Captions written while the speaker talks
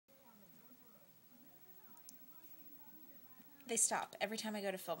They stop. Every time I go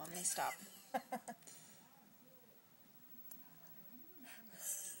to film them, they stop.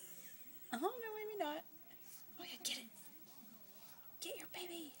 Oh, no, maybe not. Oh, yeah, get it. Get your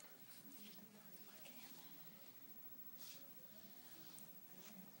baby.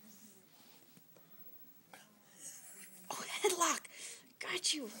 Oh, headlock.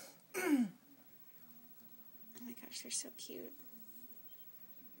 Got you. Oh, my gosh, they're so cute.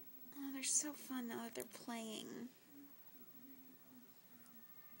 Oh, they're so fun now that they're playing.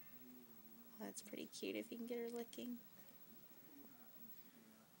 Oh, that's pretty cute if you can get her licking.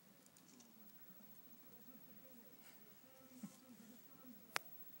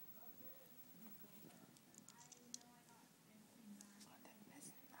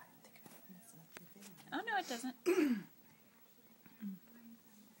 Oh, no, it doesn't.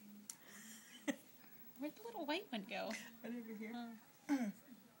 Where'd the little white one go? Right over here.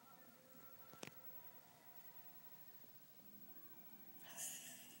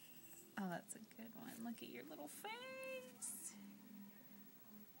 Oh, that's a good one. Look at your little face.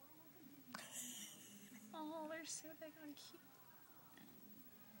 Oh, they're so daggone cute.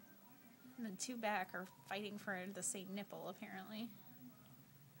 And the two back are fighting for the same nipple, apparently.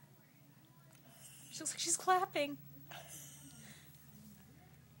 She looks like she's clapping.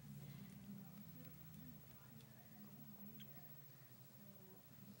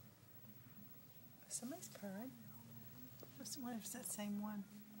 Somebody's purring. What if it's that same one?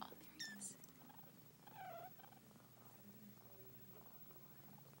 Oh, there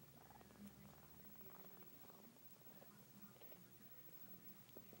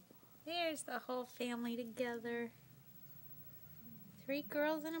he is. There's the whole family together. 3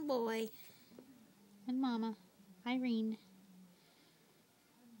 girls and a boy. And Mama, Irene.